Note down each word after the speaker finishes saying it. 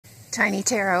Tiny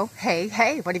Tarot, hey,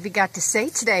 hey, what have you got to say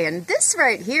today? And this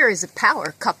right here is a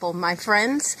power couple, my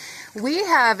friends. We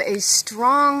have a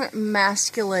strong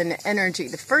masculine energy.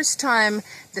 The first time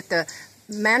that the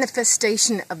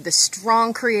manifestation of the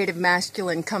strong creative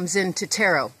masculine comes into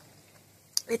tarot,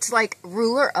 it's like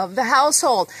ruler of the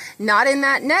household, not in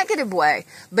that negative way,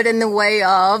 but in the way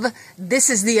of this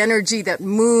is the energy that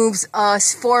moves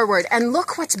us forward. And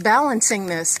look what's balancing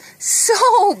this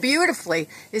so beautifully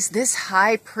is this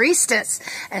high priestess.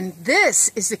 And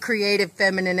this is the creative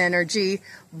feminine energy,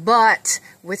 but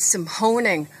with some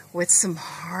honing, with some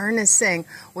harnessing,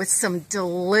 with some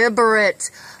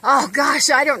deliberate, oh gosh,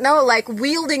 I don't know, like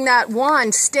wielding that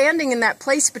wand, standing in that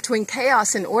place between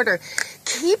chaos and order,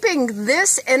 keeping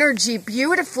this energy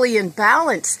beautifully in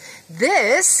balance.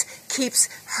 This keeps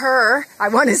her, I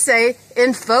want to say,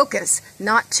 in focus,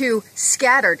 not too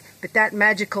scattered, but that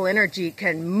magical energy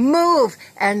can move,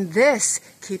 and this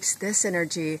keeps this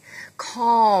energy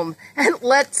calm and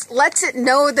lets it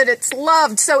know that it's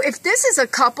loved. So if this is a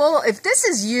couple, if this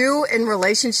is you in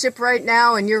relationship right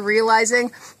now and you're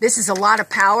realizing this is a lot of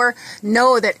power,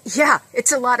 know that, yeah,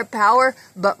 it's a lot of power,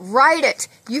 but write it.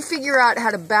 You figure out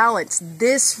how to balance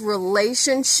this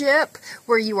relationship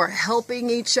where you are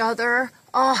helping each other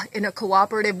in a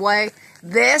cooperative way.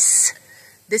 This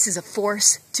is a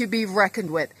force to be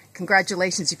reckoned with.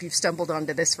 Congratulations if you've stumbled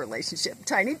onto this relationship.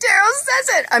 Tiny Tarot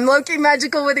says it. I'm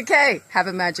LowKeyMagickal with a K. Have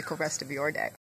a magical rest of your day.